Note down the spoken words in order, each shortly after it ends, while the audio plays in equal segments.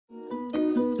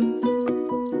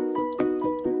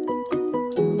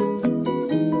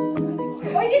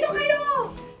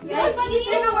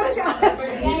Ito mo na siya.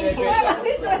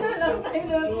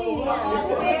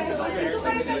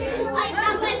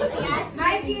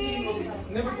 Mikey!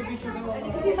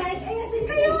 Si Mike, ay, si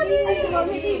kayo din. Ay, si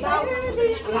Mami.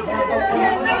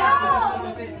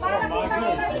 Para kita mo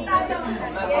na tayo.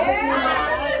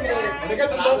 Halika,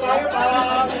 tulo tayo para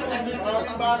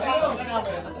bata.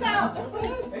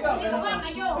 Dito ka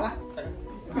kayo.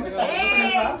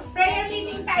 Prayer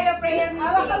meeting tayo, prayer meeting.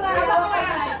 Hawak ka ba?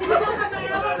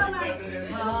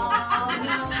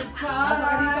 Masa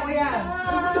ka dito ko yan.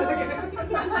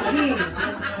 Ani.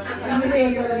 Ano na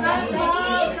yun?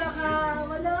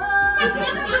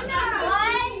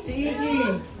 Si Iggy.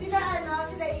 Sila ano,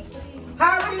 sila Ikri.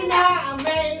 Happy na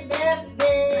may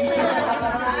birthday!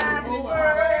 Happy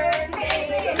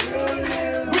birthday to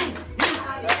you.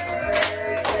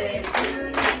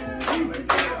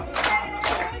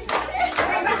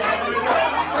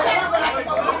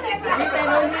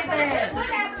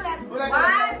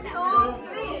 One, two,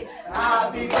 three.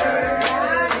 Happy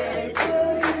birthday to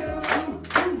you.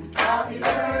 Happy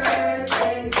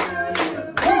birthday to you.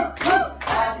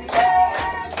 Happy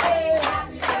birthday,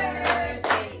 happy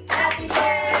birthday, happy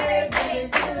birthday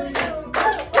to you.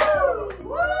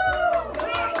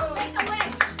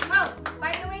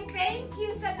 By the way, thank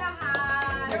you sa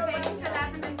lahat. Thank you sa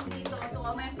lahat na nandito. To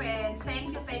all my friends.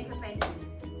 Thank you, thank you, thank you.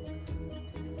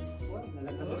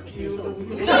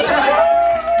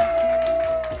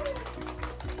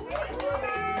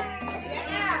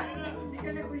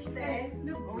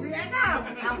 Uwian na!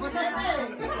 Ako na eh!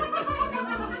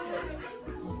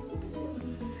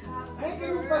 Ay,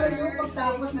 kayo pala yung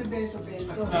pagtapos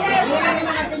nagbeso-beso. Yes! Hindi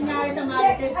na kasi nangyari sa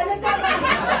Marites. Ano ka ba?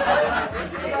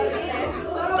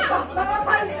 Mga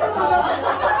fans ko mo.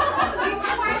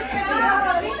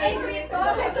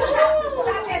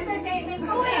 That's entertainment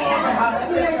ko eh.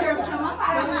 Kuya Germs naman,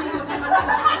 parang hindi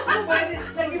naman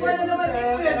nag-iba na naman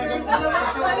yung Kuya Germs na naman.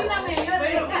 Mali na mayor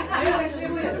eh.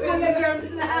 Kuya Germs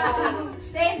na.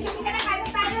 Thank you. Hindi ka na kain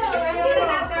tayo.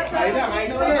 Kain na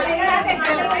ulit. Kain na natin.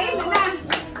 Kain na.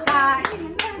 Kain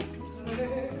na.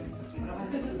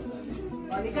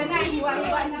 Hindi ka na.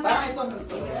 Iwa-iwa na. Parang ito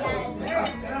gusto.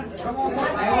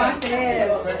 I want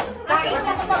this. Kain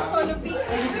na ka pang solo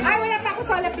picture. Ay, wala pa ako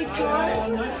solo picture.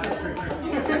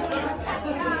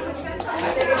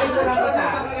 Ate, picture lang kita.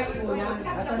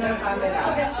 Nasaan na yung camera?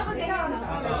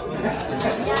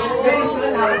 Very soon,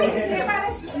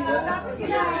 Tapos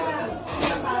sila.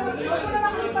 Huwag mo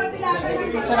naman ipagdilakan ng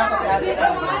picture ako si ate.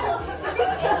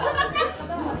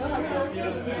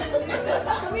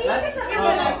 Tumingin ka sa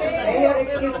camera. Mayor,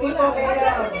 excuse me po,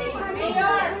 Mayor.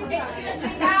 Mayor, excuse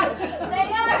me now.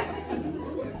 Mayor.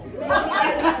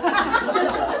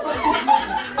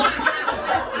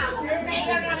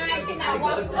 Mayor na nga ay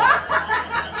tinawag.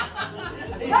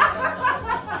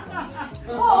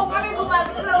 Oo, kami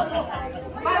bumaglaw.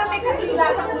 Para may kabila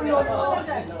sa ulo ko.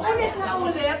 Ulit na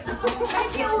ulit. Ay,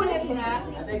 kiulit nga.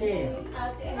 Ate, Kim.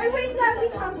 Ay, wait lang,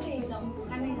 wait something.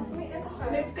 Ano yun?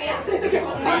 Kaya,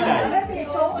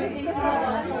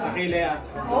 Akile yan.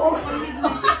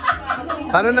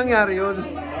 Ano nangyari yun?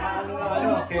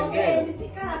 okay, bisi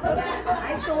ka.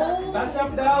 Ay, to. Touch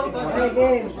up daw. Okay,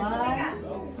 game.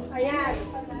 Ayan.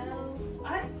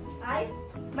 Ay,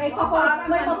 may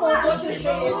papo-photoshoot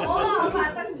siya. Oo,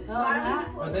 parang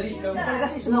Madali ka. Talaga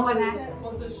si Snow ka na.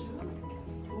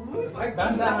 Ay,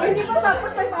 basta ka. hindi pa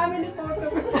tapos may family photo.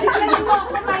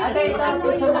 Ate, ito ang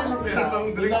picture na Meron pang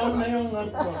drink. na yung Ay,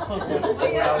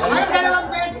 2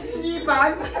 beses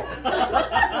liban!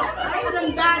 Ay,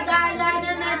 nagdadaya na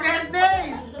may birthday!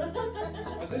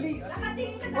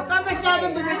 Huwag ka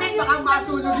masyadong dumitin, baka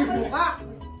masunog yung buka.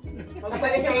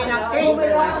 Magbalik kayo ng cake.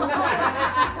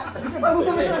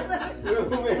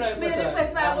 May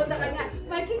request pa ako sa kanya.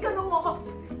 Mikey, tanong mo ako.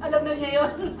 Alam na niya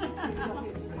yun.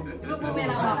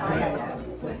 Lumumira ako.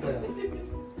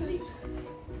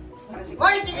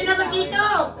 Hoy, tingin naman dito!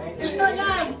 Dito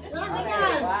yan! Yan,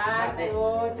 yan! 1,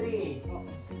 2,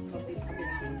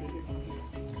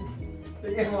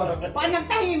 3. Paano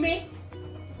nagtahimik?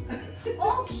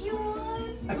 Oh,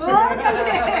 cute!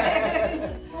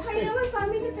 Okay naman,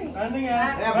 family thing. Ano yan?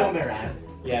 Boomerang.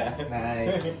 Yeah,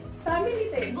 nice. Family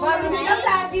thing. Family lang,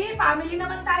 Daddy. Family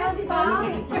naman tayo, di ba?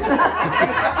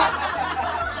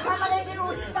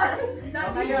 Makakaikiusap pa.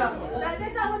 Daddy,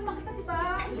 asawan makita, di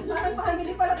ba? Parang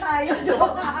family pala tayo.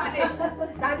 Joke.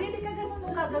 Daddy, hindi ka ganun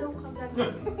ka, ganun ka,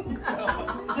 ganun.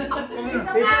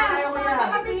 Picture tayo, kuya.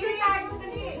 Makapili tayo,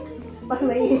 dali.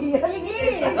 Palahiya. Sige!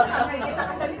 Okay, kita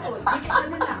ka sa likod. Dikit ka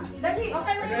na lang. Dali.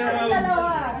 Okay, wala na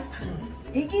dalawa.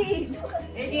 Iki.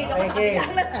 Iki, Okay,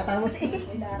 Tapos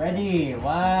ready? 1,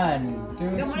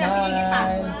 2,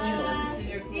 smile.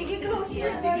 Iki, go.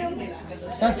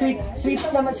 Sa sweet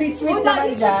naman dyan.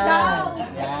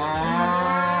 Yan.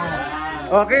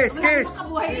 Oh, kiss, kiss.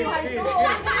 Kabuhay-buhay to.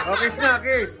 Oh, kiss na,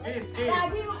 kiss.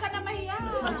 Lagi, huwag ka na mahiya.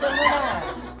 Picture mo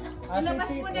na.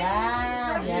 Sweet.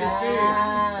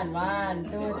 Yan.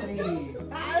 1, 2, 3.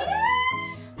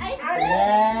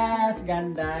 Yes,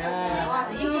 ganda.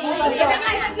 Sige na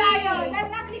kayo tayo.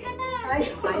 Nanakli ka na.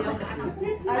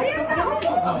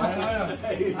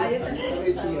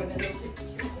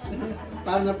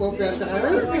 Paano na po pwersa ka?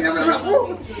 Ay, tingnan mo naman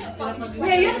ako!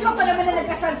 Ngayon ka pa naman na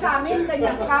nagkasal sa amin.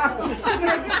 Ganyan ka.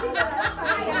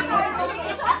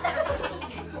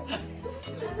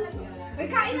 May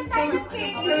kain na tayo ng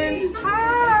cake.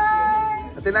 Hi!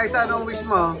 Ate Liza, anong wish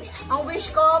mo? Ang wish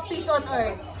ko, peace on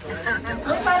earth.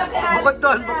 Bukod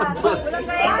doon, bukod doon.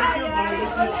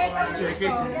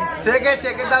 Check it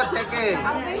daw, check it.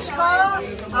 Ang wish ko,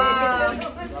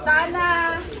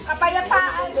 sana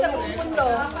kapayapaan sa buong mundo.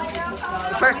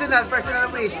 Personal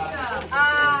wish.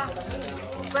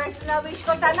 Personal wish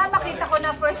ko, sana makita ko na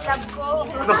first love ko.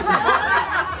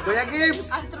 Kuya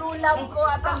Gibbs. Ang true love ko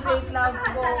at ang great love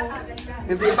ko.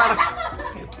 Hindi parang...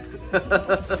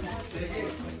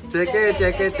 check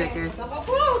it.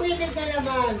 Ako, umitig ka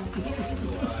naman!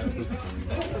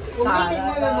 Umitig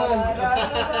na naman!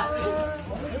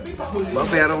 Ba,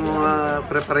 merong mga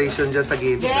preparation dyan sa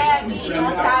gilid. Yes,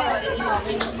 iinom tayo.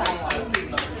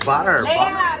 Bar.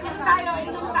 Lea, inom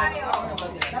tayo.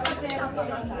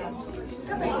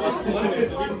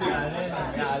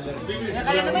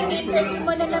 Kaya naman i-interview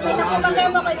mo na naman ako. Kaya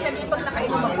mo ka-interview pag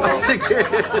nakainom ako. Sige.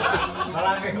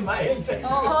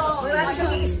 Oo, wala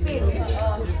siyang i-spill.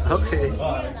 Okay.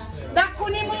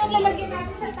 Kunin mo yung lalagyan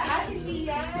natin sa taas, hindi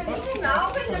yan. Okay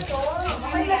na to.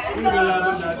 Okay na ito.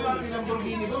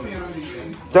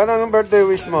 John, anong birthday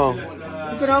wish mo?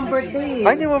 Ito na ang birthday.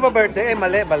 Ay, hindi mo ba birthday? Eh,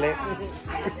 mali.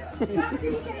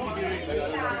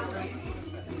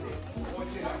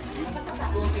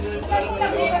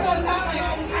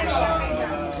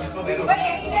 Ba,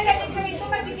 isa lang ka rito,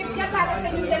 masikip niya para sa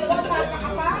yung dalawa, pasa ka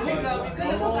pa.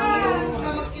 Dito ka.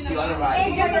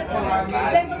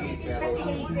 Kasi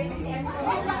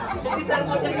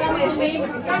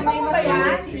Kampang ba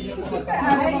yan?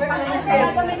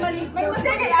 May maliit. May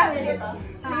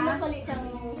mas maliit kang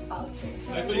spout.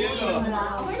 Ito yelo.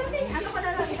 Ano ka na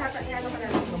lang itatanya? Ano ka na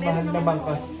lang? Mahal na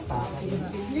bangkas pa.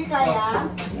 Hindi kaya?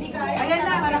 Ayan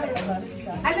na.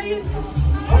 Ano yun?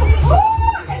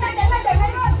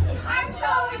 I'm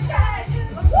so excited!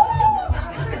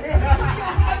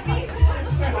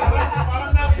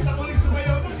 Parang nakita ko rin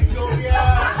sumayaw si Gloria.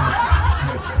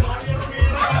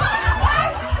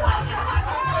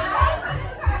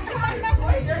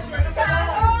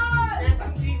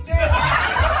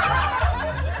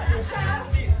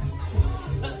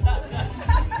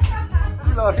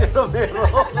 Gloria Romero.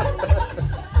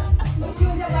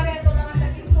 Julia Barreto lang ang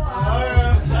sakin ko.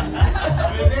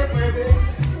 Pwede.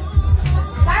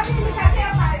 Dami hindi kasi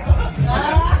tayo.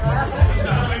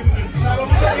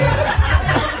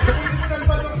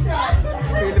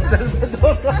 Philip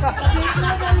Salvador.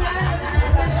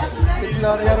 Si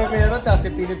Gloria Romero at si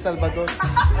Philip Salvador.